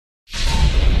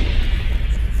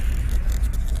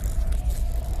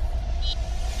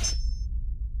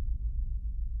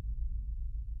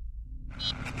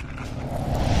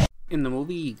In the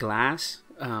movie Glass,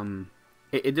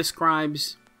 it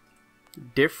describes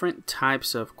different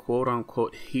types of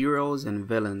quote-unquote heroes and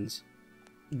villains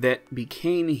that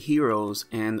became heroes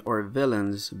and or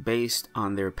villains based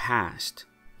on their past.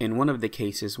 In one of the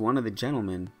cases, one of the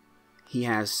gentlemen, he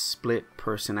has split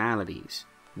personalities,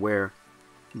 where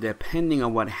depending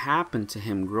on what happened to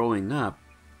him growing up,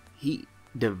 he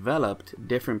developed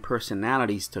different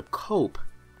personalities to cope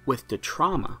with the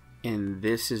trauma. And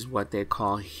this is what they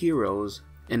call heroes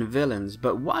and villains.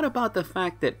 But what about the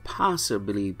fact that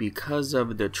possibly because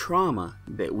of the trauma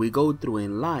that we go through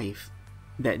in life,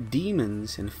 that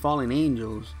demons and fallen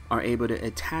angels are able to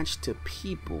attach to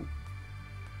people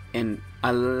and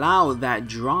allow that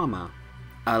drama,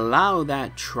 allow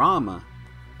that trauma,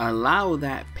 allow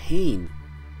that pain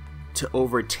to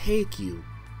overtake you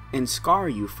and scar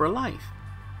you for life?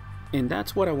 And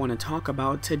that's what I want to talk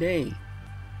about today.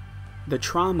 The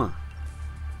trauma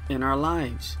in our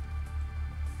lives.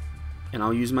 And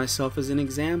I'll use myself as an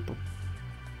example.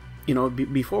 You know,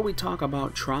 before we talk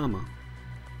about trauma,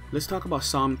 let's talk about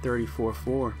Psalm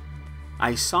 34:4.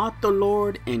 I sought the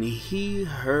Lord and he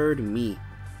heard me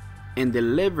and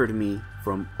delivered me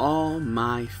from all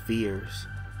my fears.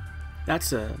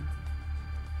 That's a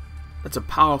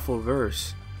powerful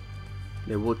verse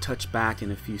that we'll touch back in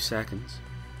a few seconds.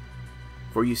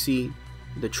 For you see,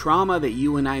 the trauma that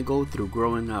you and I go through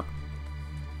growing up,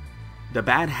 the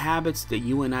bad habits that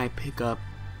you and I pick up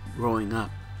growing up,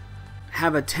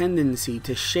 have a tendency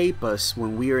to shape us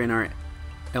when we are in our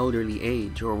elderly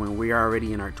age, or when we are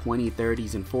already in our 20s,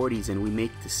 30s, and 40s, and we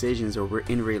make decisions, or we're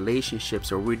in relationships,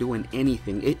 or we're doing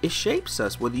anything. It shapes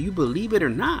us, whether you believe it or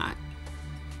not.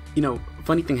 You know,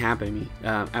 funny thing happened to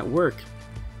me at work.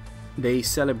 They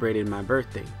celebrated my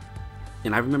birthday,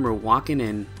 and I remember walking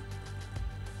in,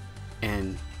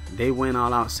 and they went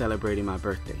all out celebrating my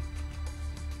birthday,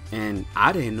 and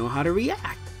I didn't know how to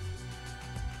react.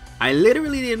 I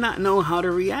literally did not know how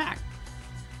to react,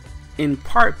 in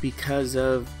part because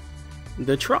of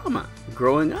the trauma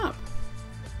growing up.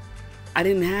 I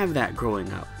didn't have that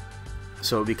growing up.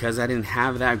 So because I didn't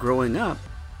have that growing up,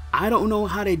 I don't know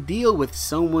how to deal with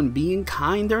someone being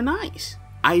kind or nice.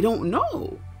 I don't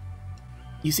know.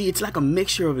 You see, it's like a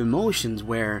mixture of emotions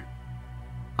where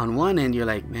on one end you're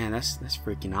like, man, that's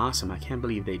freaking awesome. I can't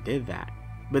believe they did that.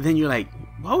 But then you're like,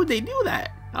 why would they do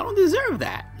that? I don't deserve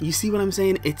that. You see what I'm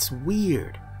saying? It's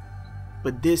weird.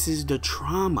 But this is the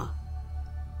trauma.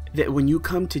 That when you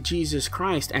come to Jesus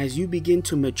Christ, as you begin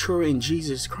to mature in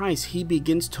Jesus Christ, he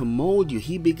begins to mold you.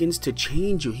 He begins to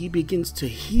change you. He begins to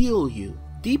heal you.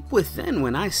 Deep within,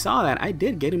 when I saw that, I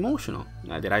did get emotional.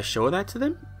 Now, did I show that to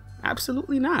them?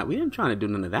 Absolutely not. We didn't try to do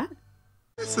none of that.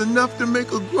 It's enough to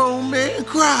make a grown man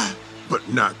cry, but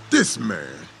not this man.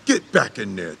 Get back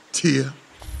in there, Tia.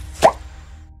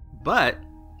 But,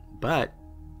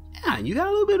 yeah, you got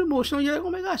a little bit emotional. You're like, oh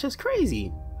my gosh, that's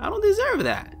crazy. I don't deserve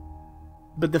that.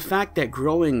 But the fact that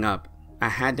growing up, I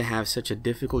had to have such a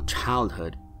difficult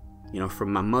childhood, you know,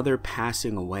 from my mother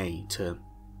passing away to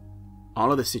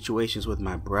all of the situations with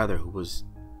my brother who was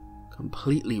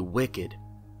completely wicked.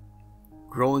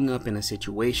 Growing up in a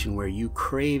situation where you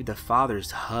crave the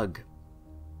father's hug.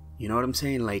 You know what I'm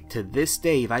saying? Like, to this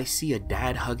day, if I see a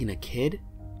dad hugging a kid,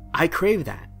 I crave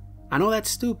that. I know that's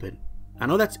stupid. I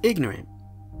know that's ignorant.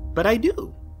 But I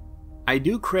do. I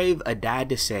do crave a dad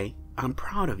to say, I'm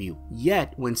proud of you.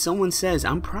 Yet, when someone says,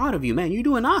 I'm proud of you, man, you're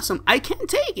doing awesome, I can't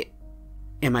take it.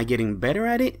 Am I getting better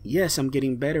at it? Yes, I'm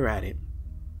getting better at it.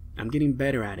 I'm getting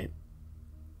better at it.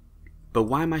 But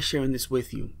why am I sharing this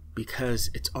with you? Because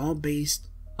it's all based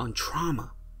on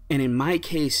trauma. And in my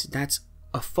case, that's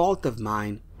a fault of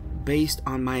mine based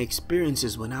on my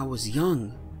experiences when I was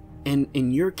young. And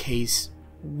in your case,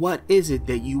 what is it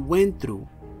that you went through?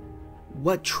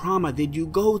 What trauma did you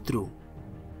go through?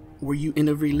 Were you in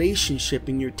a relationship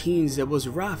in your teens that was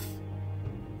rough,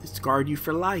 that scarred you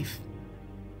for life?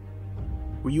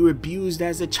 Were you abused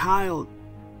as a child?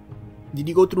 Did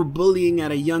you go through bullying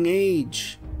at a young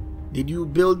age? Did you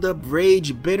build up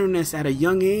rage, bitterness at a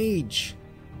young age?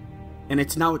 And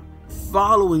it's now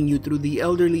following you through the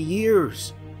elderly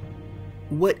years.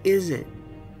 What is it?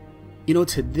 You know,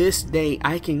 to this day,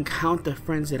 I can count the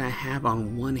friends that I have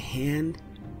on one hand.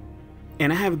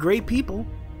 And I have great people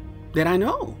that I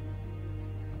know.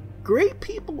 Great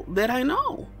people that I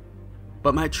know.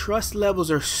 But my trust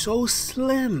levels are so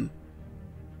slim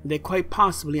that quite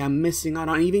possibly I'm missing out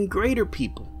on even greater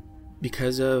people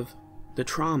because of the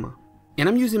trauma. And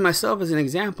I'm using myself as an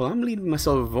example. I'm leaving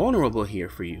myself vulnerable here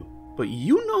for you. But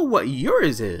you know what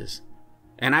yours is.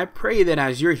 And I pray that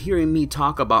as you're hearing me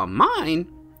talk about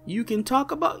mine, you can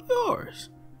talk about yours.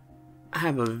 I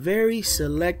have a very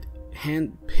select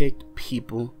hand-picked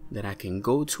people that I can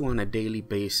go to on a daily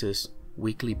basis,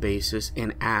 weekly basis,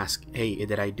 and ask, hey,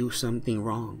 did I do something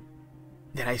wrong?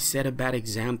 Did I set a bad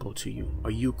example to you?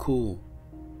 Are you cool?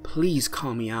 Please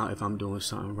call me out if I'm doing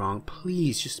something wrong.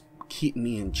 Please just keep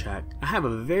me in check. I have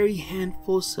a very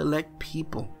handful select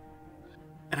people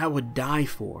that I would die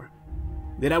for,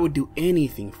 that I would do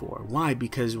anything for. Why?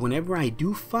 Because whenever I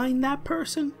do find that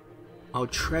person, I'll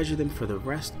treasure them for the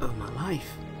rest of my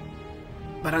life.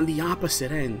 But on the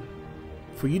opposite end,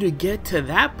 for you to get to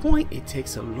that point, it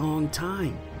takes a long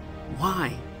time.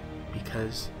 Why?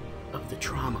 Because of the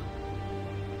trauma.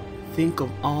 Think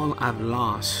of all I've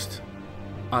lost,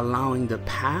 allowing the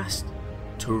past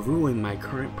to ruin my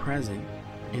current present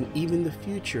and even the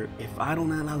future if I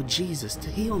don't allow Jesus to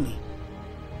heal me.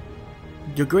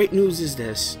 The great news is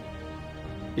this,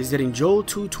 is that in Joel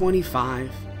 2:25,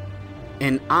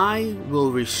 and I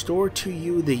will restore to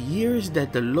you the years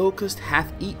that the locust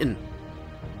hath eaten,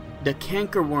 the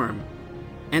cankerworm,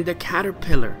 and the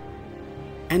caterpillar,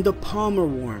 and the palmer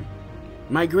worm,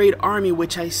 my great army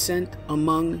which I sent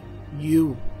among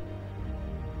you.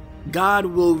 God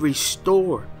will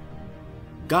restore.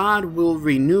 God will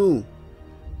renew.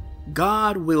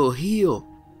 God will heal.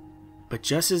 But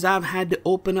just as I've had to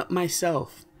open up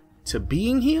myself to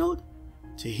being healed,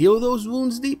 to heal those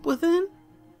wounds deep within,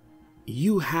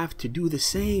 you have to do the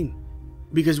same.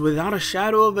 Because without a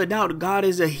shadow of a doubt, God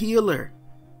is a healer.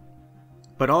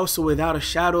 But also without a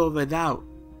shadow of a doubt,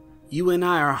 you and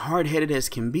I are hard-headed as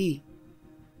can be.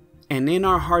 And in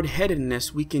our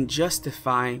hard-headedness, we can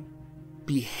justify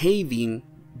behaving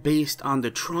based on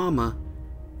the trauma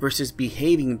versus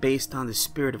behaving based on the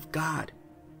Spirit of God.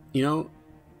 You know,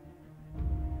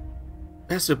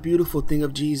 that's a beautiful thing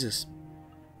of Jesus,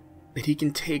 that He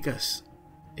can take us,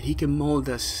 that He can mold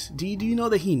us. Do you know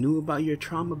that He knew about your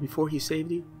trauma before He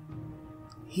saved you?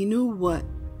 He knew what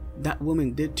that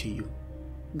woman did to you.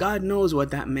 God knows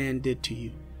what that man did to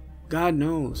you. God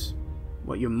knows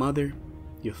what your mother,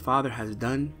 your father has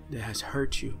done that has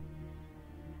hurt you.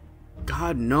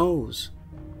 God knows.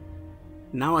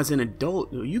 Now as an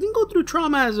adult, you can go through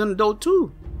trauma as an adult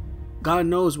too. God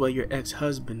knows what your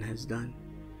ex-husband has done,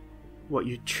 what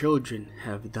your children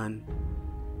have done,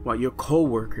 what your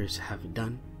co-workers have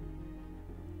done.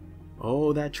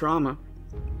 Oh, that trauma.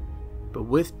 But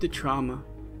with the trauma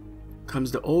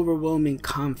comes the overwhelming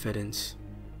confidence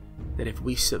that if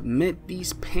we submit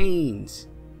these pains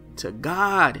to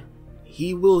God,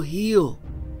 He will heal.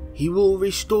 He will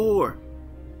restore.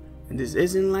 And this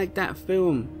isn't like that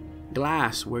film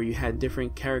Glass, where you had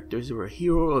different characters who were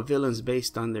hero or villains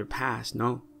based on their past.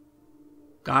 No.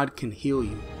 God can heal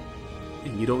you.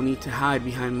 And you don't need to hide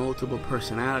behind multiple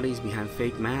personalities, behind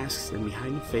fake masks, and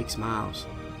behind fake smiles.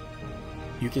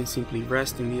 You can simply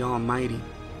rest in the Almighty,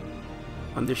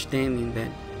 understanding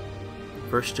that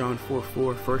 1 John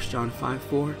 4:4, 1 John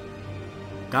 5:4,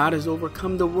 God has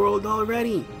overcome the world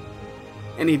already.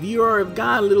 And if you are of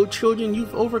God, little children,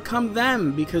 you've overcome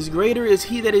them, because greater is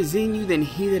He that is in you than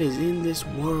he that is in this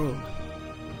world.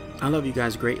 I love you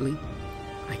guys greatly.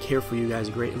 I care for you guys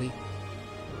greatly.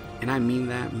 And I mean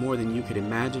that more than you could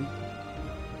imagine.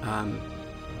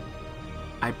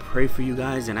 I pray for you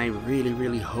guys, and I really,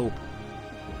 really hope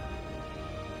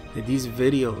that these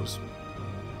videos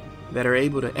that are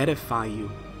able to edify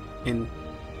you and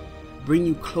bring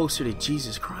you closer to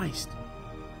Jesus Christ.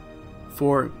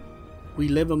 For we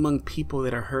live among people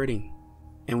that are hurting,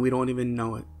 and we don't even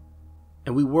know it.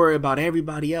 And we worry about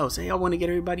everybody else. Hey, I want to get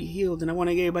everybody healed, and I want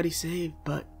to get everybody saved.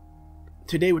 But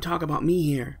today we're talking about me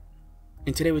here.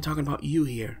 And today we're talking about you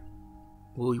here.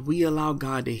 Will we allow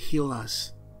God to heal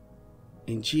us?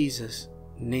 In Jesus'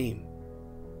 name.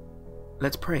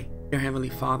 Let's pray. Dear Heavenly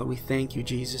Father, we thank you,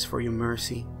 Jesus, for your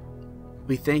mercy.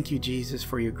 We thank you, Jesus,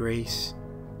 for your grace.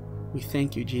 We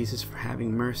thank you, Jesus, for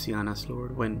having mercy on us,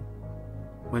 Lord, when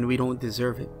we don't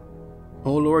deserve it.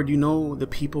 Oh Lord, you know the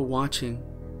people watching.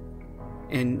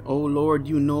 And oh Lord,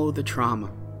 you know the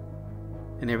trauma.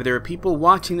 And if there are people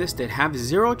watching this that have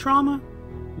zero trauma,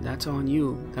 that's on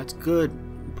you. That's good.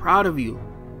 I'm proud of you.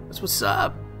 That's what's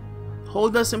up.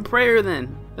 Hold us in prayer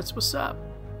then. That's what's up.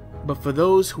 But for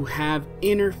those who have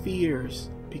inner fears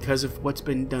because of what's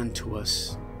been done to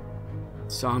us,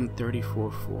 Psalm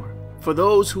 34:4. For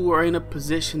those who are in a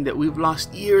position that we've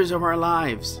lost years of our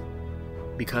lives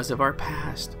because of our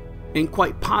past, and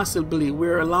quite possibly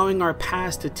we're allowing our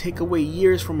past to take away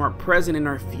years from our present and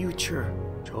our future.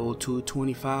 Joel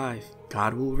 2:25.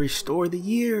 God will restore the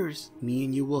years. Me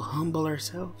and you will humble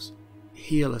ourselves.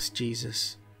 Heal us,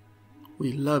 Jesus.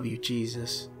 We love you,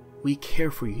 Jesus. We care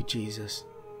for you, Jesus.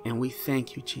 And we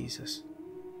thank you, Jesus.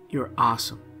 You're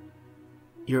awesome.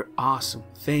 You're awesome.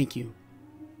 Thank you.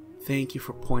 Thank you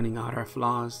for pointing out our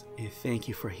flaws, and thank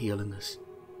you for healing us.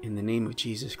 In the name of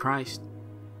Jesus Christ,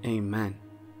 amen.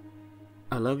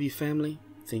 I love you, family.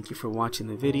 Thank you for watching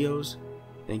the videos.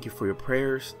 Thank you for your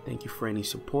prayers. Thank you for any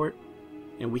support.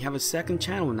 And we have a second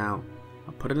channel now.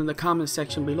 I'll put it in the comment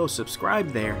section below.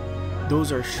 Subscribe there.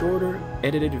 Those are shorter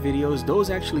edited videos. Those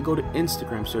actually go to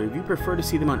Instagram. So if you prefer to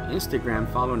see them on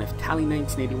Instagram, follow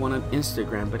Nephtali1981 on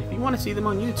Instagram. But if you want to see them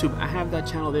on YouTube, I have that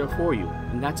channel there for you.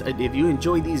 And that's if you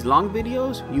enjoy these long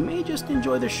videos, you may just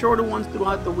enjoy the shorter ones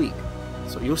throughout the week.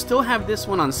 So you'll still have this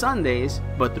one on Sundays,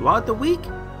 but throughout the week,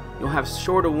 you'll have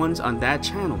shorter ones on that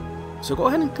channel. So go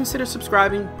ahead and consider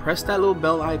subscribing. Press that little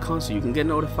bell icon so you can get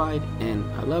notified. And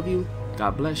I love you.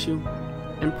 God bless you.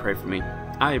 And pray for me.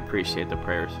 I appreciate the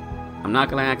prayers. I'm not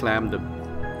gonna act like I'm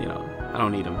I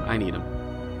don't need them. I need them.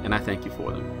 And I thank you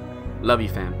for them. Love you,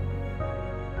 fam.